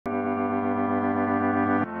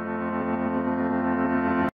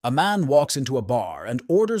A man walks into a bar and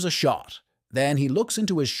orders a shot. Then he looks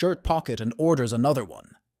into his shirt pocket and orders another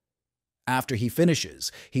one. After he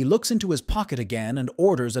finishes, he looks into his pocket again and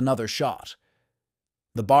orders another shot.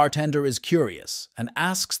 The bartender is curious and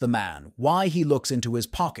asks the man why he looks into his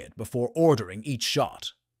pocket before ordering each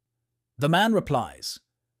shot. The man replies,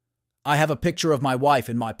 "I have a picture of my wife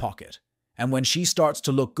in my pocket, and when she starts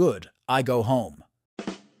to look good, I go home."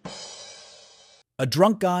 A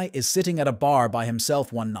drunk guy is sitting at a bar by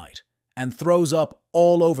himself one night and throws up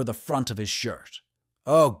all over the front of his shirt.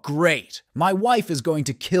 "Oh, great! My wife is going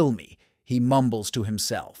to kill me," he mumbles to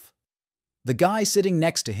himself. The guy sitting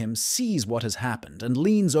next to him sees what has happened and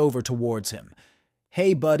leans over towards him.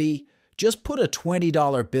 "Hey, buddy, just put a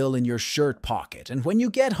 $20 bill in your shirt pocket, and when you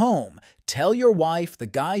get home, tell your wife the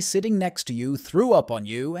guy sitting next to you threw up on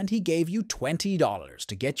you and he gave you $20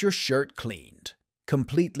 to get your shirt cleaned."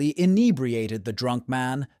 Completely inebriated, the drunk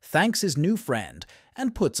man thanks his new friend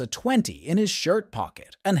and puts a 20 in his shirt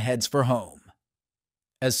pocket and heads for home.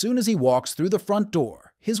 As soon as he walks through the front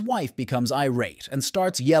door, his wife becomes irate and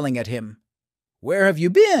starts yelling at him. "Where have you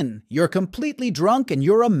been? You're completely drunk and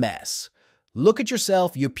you're a mess. Look at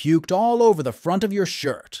yourself, you puked all over the front of your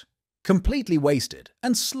shirt." Completely wasted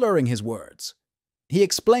and slurring his words. He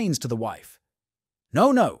explains to the wife,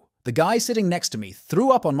 No, the guy sitting next to me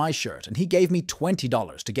threw up on my shirt and he gave me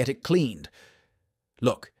 $20 to get it cleaned.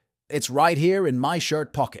 Look, it's right here in my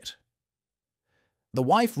shirt pocket." The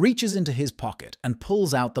wife reaches into his pocket and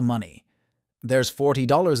pulls out the money. "There's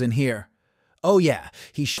 $40 in here." "Oh yeah,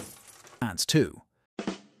 he pants too."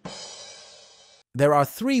 There are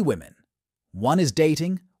 3 women. One is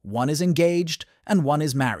dating, one is engaged, and one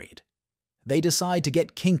is married. They decide to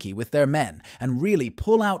get kinky with their men and really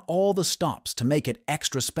pull out all the stops to make it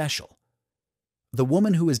extra special. The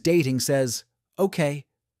woman who is dating says, "Okay,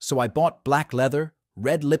 so I bought black leather,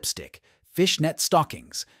 red lipstick, fishnet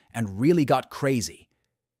stockings, and really got crazy.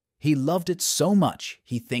 He loved it so much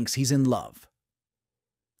he thinks he's in love."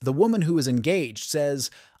 The woman who is engaged says,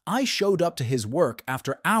 "I showed up to his work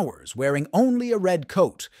after hours wearing only a red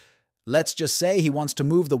coat. Let's just say he wants to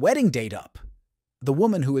move the wedding date up." The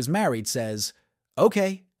woman who is married says,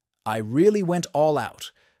 "Okay, I really went all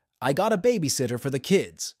out. I got a babysitter for the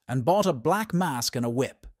kids and bought a black mask and a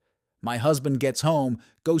whip. My husband gets home,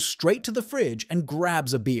 goes straight to the fridge and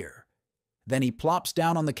grabs a beer. Then he plops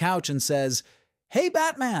down on the couch and says, 'Hey,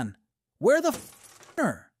 Batman, where the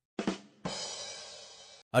f***er?'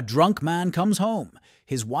 A drunk man comes home.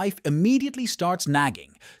 His wife immediately starts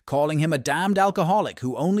nagging, calling him a damned alcoholic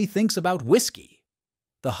who only thinks about whiskey.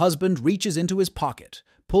 The husband reaches into his pocket,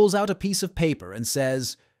 pulls out a piece of paper and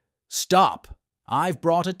says, 'Stop, I've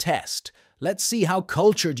brought a test. Let's see how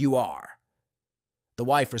cultured you are.' The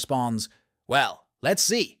wife responds, 'Well, let's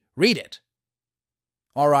see. Read it.'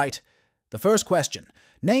 All right, the first question.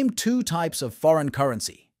 Name 2 types of foreign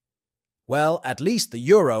currency. Well, at least the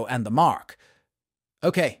euro and the mark.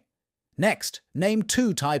 Okay, next, name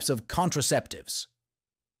 2 types of contraceptives.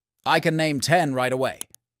 I can name 10 right away.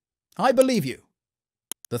 I believe you.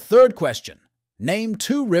 The third question. Name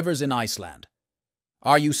 2 rivers in Iceland.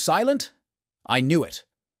 Are you silent? I knew it.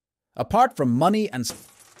 Apart from money and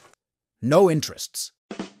no interests.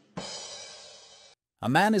 A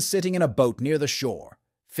man is sitting in a boat near the shore,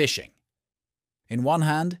 fishing. In one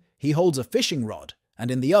hand, he holds a fishing rod, and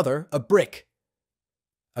in the other, a brick.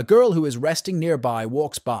 A girl who is resting nearby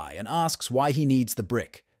walks by and asks why he needs the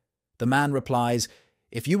brick. The man replies,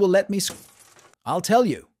 "If you will let me I'll tell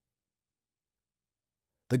you."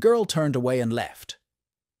 The girl turned away and left.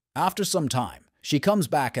 After some time, she comes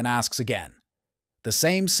back and asks again. The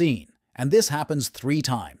same scene, and this happens 3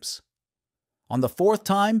 times. On the 4th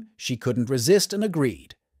time, she couldn't resist and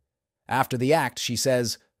agreed. After the act, she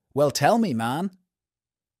says, "Well, tell me, man.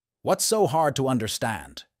 What's so hard to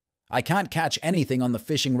understand? I can't catch anything on the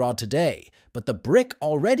fishing rod today, but the brick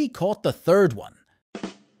already caught the 3rd one."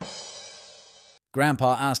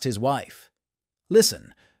 Grandpa asked his wife,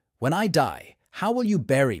 "Listen, when I die, how will you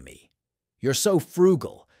bury me? You're so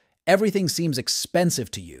frugal, everything seems expensive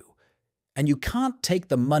to you, and you can't take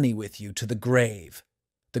the money with you to the grave."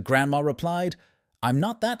 The grandma replied, "I'm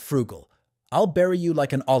not that frugal. I'll bury you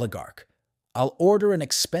like an oligarch. I'll order an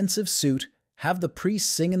expensive suit, have the priest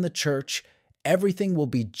sing in the church. Everything will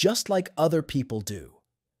be just like other people do."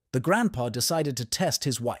 The grandpa decided to test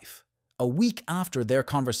his wife. A week after their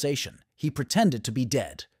conversation, he pretended to be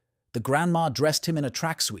dead. The grandma dressed him in a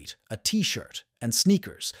tracksuit, a t-shirt, and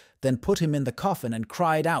sneakers, then put him in the coffin and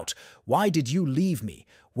cried out, "Why did you leave me?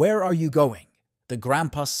 Where are you going?" The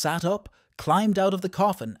grandpa sat up, climbed out of the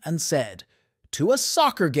coffin, and said, "To a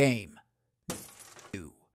soccer game."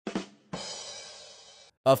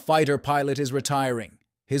 A fighter pilot is retiring.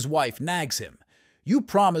 His wife nags him. You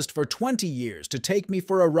promised for 20 years to take me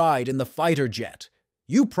for a ride in the fighter jet.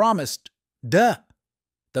 You promised. Duh.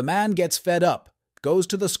 The man gets fed up, goes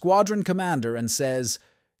to the squadron commander and says,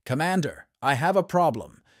 Commander, I have a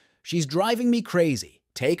problem. She's driving me crazy.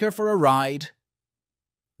 Take her for a ride.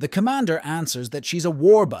 The commander answers that she's a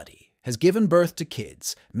war buddy, has given birth to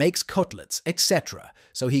kids, makes cutlets, etc.,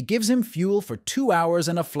 so he gives him fuel for 2 hours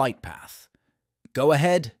and a flight path. Go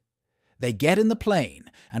ahead. They get in the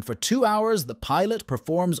plane, and for 2 hours the pilot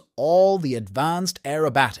performs all the advanced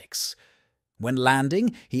aerobatics. When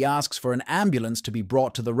landing, he asks for an ambulance to be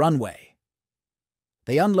brought to the runway.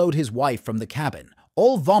 They unload his wife from the cabin,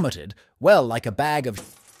 all vomited, well, like a bag of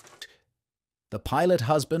The pilot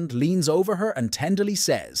husband leans over her and tenderly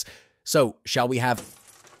says, So, shall we have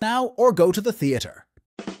now or go to the theater?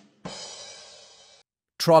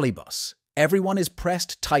 Trolleybus. Everyone is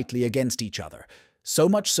pressed tightly against each other, so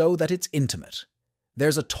much so that it's intimate.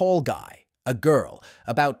 There's a tall guy, a girl,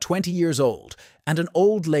 about 20 years old, and an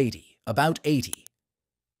old lady, about 80.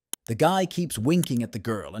 The guy keeps winking at the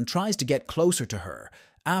girl and tries to get closer to her,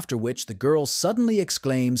 after which the girl suddenly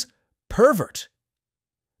exclaims, Pervert!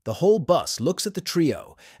 The whole bus looks at the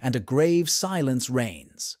trio, and a grave silence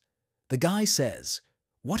reigns. The guy says,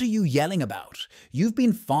 What are you yelling about? You've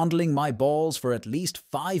been fondling my balls for at least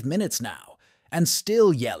 5 minutes now, and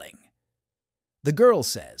still yelling. The girl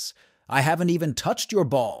says, I haven't even touched your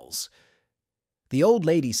balls. The old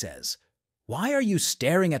lady says, Why are you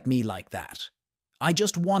staring at me like that? I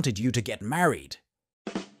just wanted you to get married.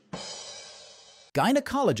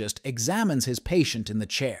 Gynecologist examines his patient in the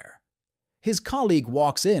chair. His colleague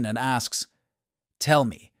walks in and asks, Tell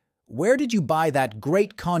me, where did you buy that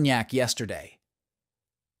great cognac yesterday?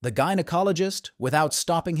 The gynecologist, without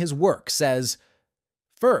stopping his work, says,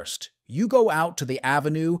 First, you go out to the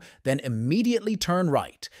avenue, then immediately turn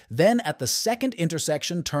right, then at the second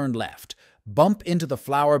intersection turn left, bump into the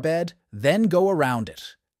flower bed, then go around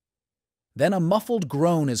it. Then a muffled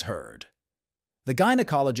groan is heard. The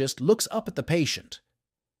gynecologist looks up at the patient.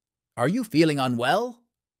 Are you feeling unwell?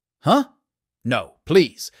 Huh? No,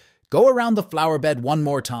 please, go around the flower bed one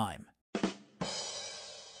more time.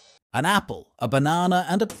 An apple, a banana,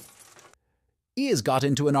 and a... Ian got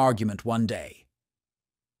into an argument one day.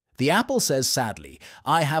 The apple says sadly,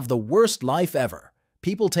 I have the worst life ever.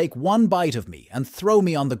 People take one bite of me and throw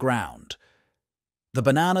me on the ground. The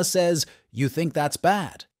banana says, You think that's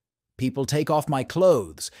bad? People take off my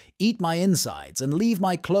clothes, eat my insides, and leave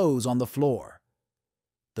my clothes on the floor.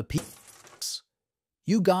 The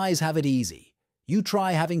You guys have it easy. You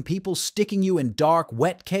try having people sticking you in dark,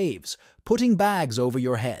 wet caves, putting bags over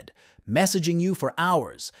your head, messaging you for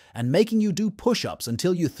hours, and making you do push-ups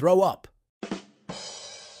until you throw up.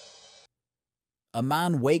 A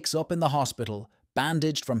man wakes up in the hospital,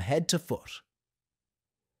 bandaged from head to foot.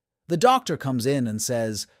 The doctor comes in and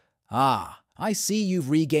says, I see you've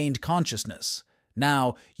regained consciousness.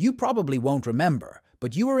 Now, you probably won't remember,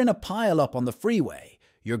 but you were in a pile-up on the freeway.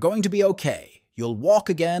 You're going to be okay. You'll walk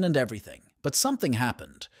again and everything. But something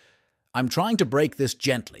happened. I'm trying to break this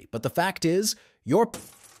gently, but the fact is, you're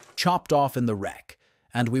chopped off in the wreck,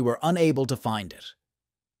 and we were unable to find it.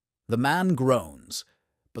 The man groans,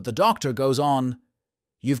 but the doctor goes on,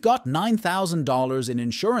 You've got $9,000 in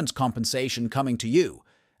insurance compensation coming to you,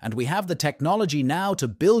 and we have the technology now to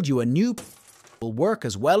build you a new will work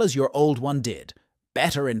as well as your old one did.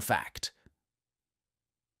 Better, in fact.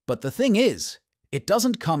 But the thing is, it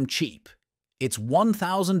doesn't come cheap. It's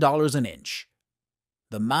 $1,000 an inch.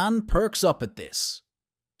 The man perks up at this.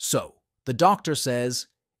 So, the doctor says,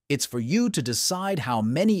 It's for you to decide how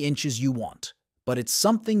many inches you want, but it's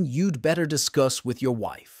something you'd better discuss with your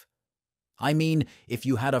wife. I mean, if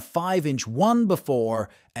you had a 5-inch one before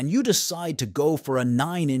and you decide to go for a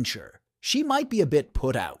 9-incher, she might be a bit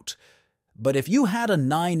put out. But if you had a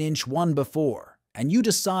 9-inch one before and you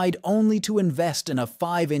decide only to invest in a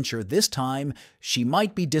 5-incher this time, she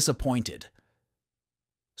might be disappointed.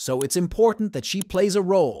 So it's important that she plays a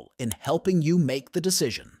role in helping you make the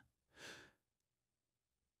decision.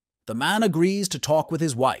 The man agrees to talk with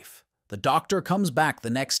his wife. The doctor comes back the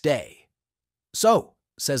next day. So,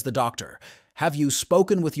 says the doctor, have you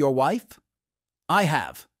spoken with your wife? I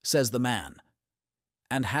have, says the man.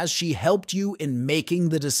 And has she helped you in making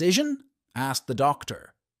the decision? Asked the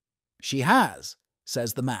doctor. She has,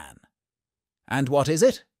 says the man. And what is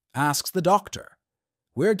it? Asks the doctor.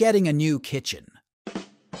 We're getting a new kitchen.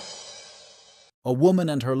 A woman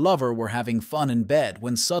and her lover were having fun in bed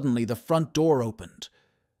when suddenly the front door opened.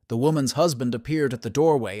 The woman's husband appeared at the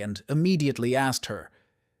doorway and immediately asked her,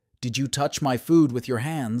 Did you touch my food with your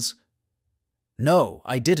hands? No,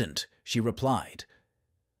 I didn't, she replied.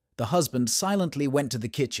 The husband silently went to the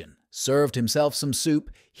kitchen, served himself some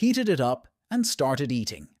soup, heated it up, and started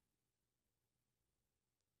eating.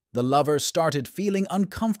 The lover started feeling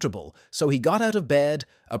uncomfortable, so he got out of bed,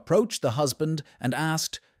 approached the husband, and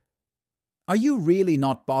asked, "Are you really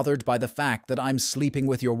not bothered by the fact that I'm sleeping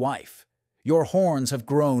with your wife? Your horns have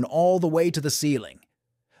grown all the way to the ceiling."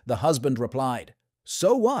 The husband replied,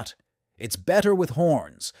 "So what? It's better with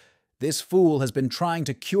horns. This fool has been trying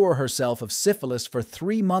to cure herself of syphilis for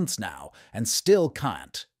 3 months now and still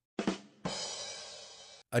can't."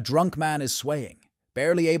 A drunk man is swaying,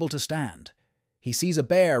 barely able to stand. He sees a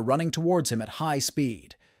bear running towards him at high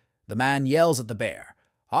speed. The man yells at the bear,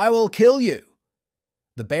 "I will kill you!"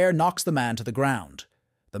 The bear knocks the man to the ground.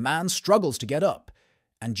 The man struggles to get up,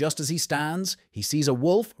 and just as he stands, he sees a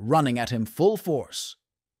wolf running at him full force.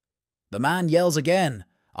 The man yells again,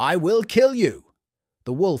 "I will kill you!"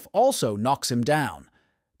 The wolf also knocks him down.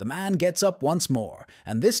 The man gets up once more,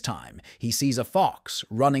 and this time he sees a fox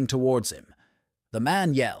running towards him. The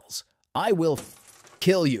man yells, "I will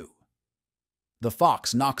kill you!" The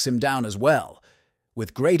fox knocks him down as well.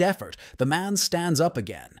 With great effort, the man stands up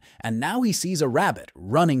again, and now he sees a rabbit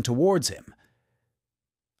running towards him.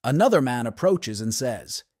 Another man approaches and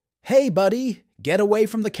says, "Hey, buddy, get away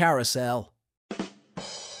from the carousel."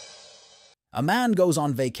 A man goes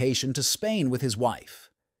on vacation to Spain with his wife.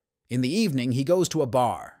 In the evening, he goes to a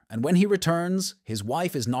bar, and when he returns, his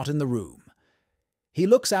wife is not in the room. He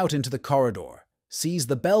looks out into the corridor, sees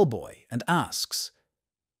the bellboy, and asks,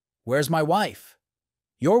 "Where's my wife?"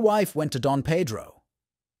 "Your wife went to Don Pedro."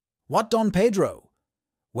 "What Don Pedro?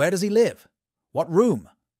 Where does he live? What room?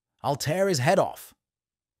 I'll tear his head off."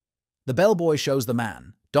 The bellboy shows the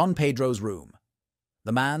man Don Pedro's room.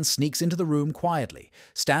 The man sneaks into the room quietly,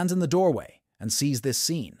 stands in the doorway, and sees this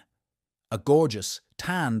scene. A gorgeous,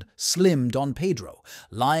 tanned, slim Don Pedro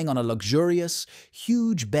lying on a luxurious,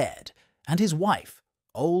 huge bed, and his wife,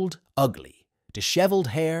 old, ugly, disheveled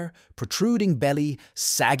hair, protruding belly,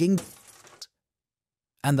 sagging.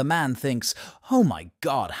 And the man thinks, "Oh my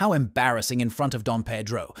God, how embarrassing in front of Don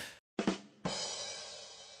Pedro."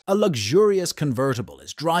 A luxurious convertible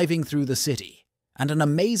is driving through the city, and an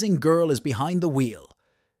amazing girl is behind the wheel.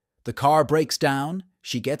 The car breaks down,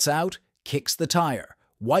 she gets out, kicks the tire,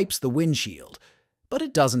 wipes the windshield, but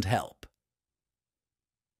it doesn't help.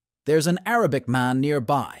 There's an Arabic man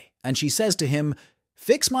nearby, and she says to him,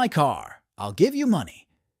 "Fix my car, I'll give you money."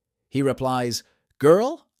 He replies,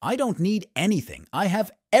 "Girl, I don't need anything, I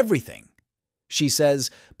have everything." She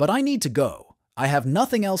says, "But I need to go, I have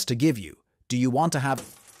nothing else to give you. Do you want to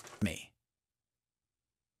have me?"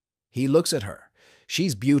 He looks at her.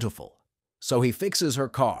 She's beautiful, so he fixes her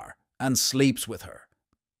car and sleeps with her.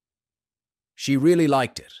 She really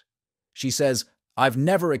liked it. She says, "I've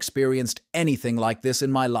never experienced anything like this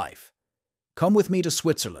in my life. Come with me to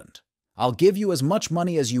Switzerland. I'll give you as much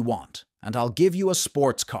money as you want, and I'll give you a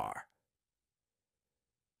sports car."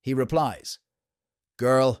 He replies,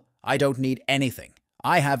 "Girl, I don't need anything.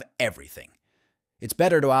 I have everything. It's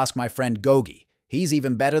better to ask my friend Gogi. He's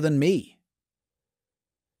even better than me."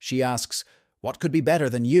 She asks, "What could be better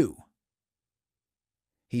than you?"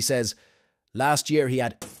 He says, "Last year he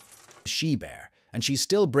had a she-bear, and she's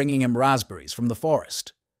still bringing him raspberries from the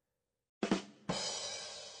forest."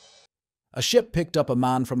 A ship picked up a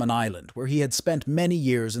man from an island where he had spent many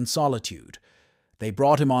years in solitude. They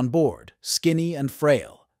brought him on board, skinny and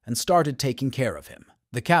frail, and started taking care of him.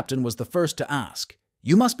 The captain was the first to ask,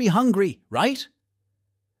 "You must be hungry, right?"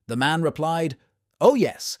 The man replied, "Oh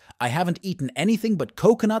yes, I haven't eaten anything but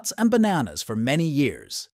coconuts and bananas for many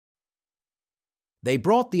years." They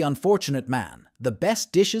brought the unfortunate man the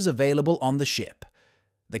best dishes available on the ship.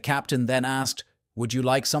 The captain then asked, "Would you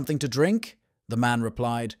like something to drink?" The man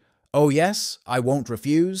replied, "Oh yes, I won't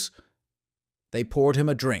refuse." They poured him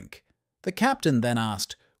a drink. The captain then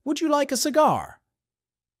asked, "Would you like a cigar?"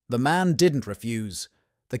 The man didn't refuse.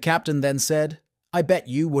 The captain then said, "I bet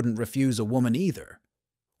you wouldn't refuse a woman either.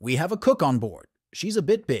 We have a cook on board. She's a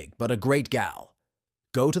bit big, but a great gal.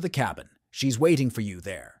 Go to the cabin. She's waiting for you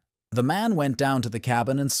there." The man went down to the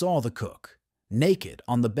cabin and saw the cook, naked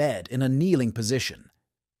on the bed in a kneeling position.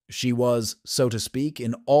 She was, so to speak,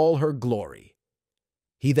 in all her glory.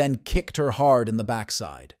 He then kicked her hard in the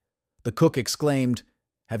backside. The cook exclaimed,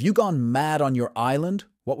 "Have you gone mad on your island?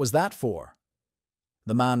 What was that for?"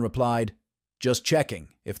 The man replied, "Just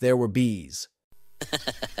checking if there were bees."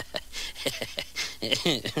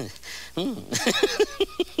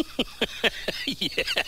 Yeah.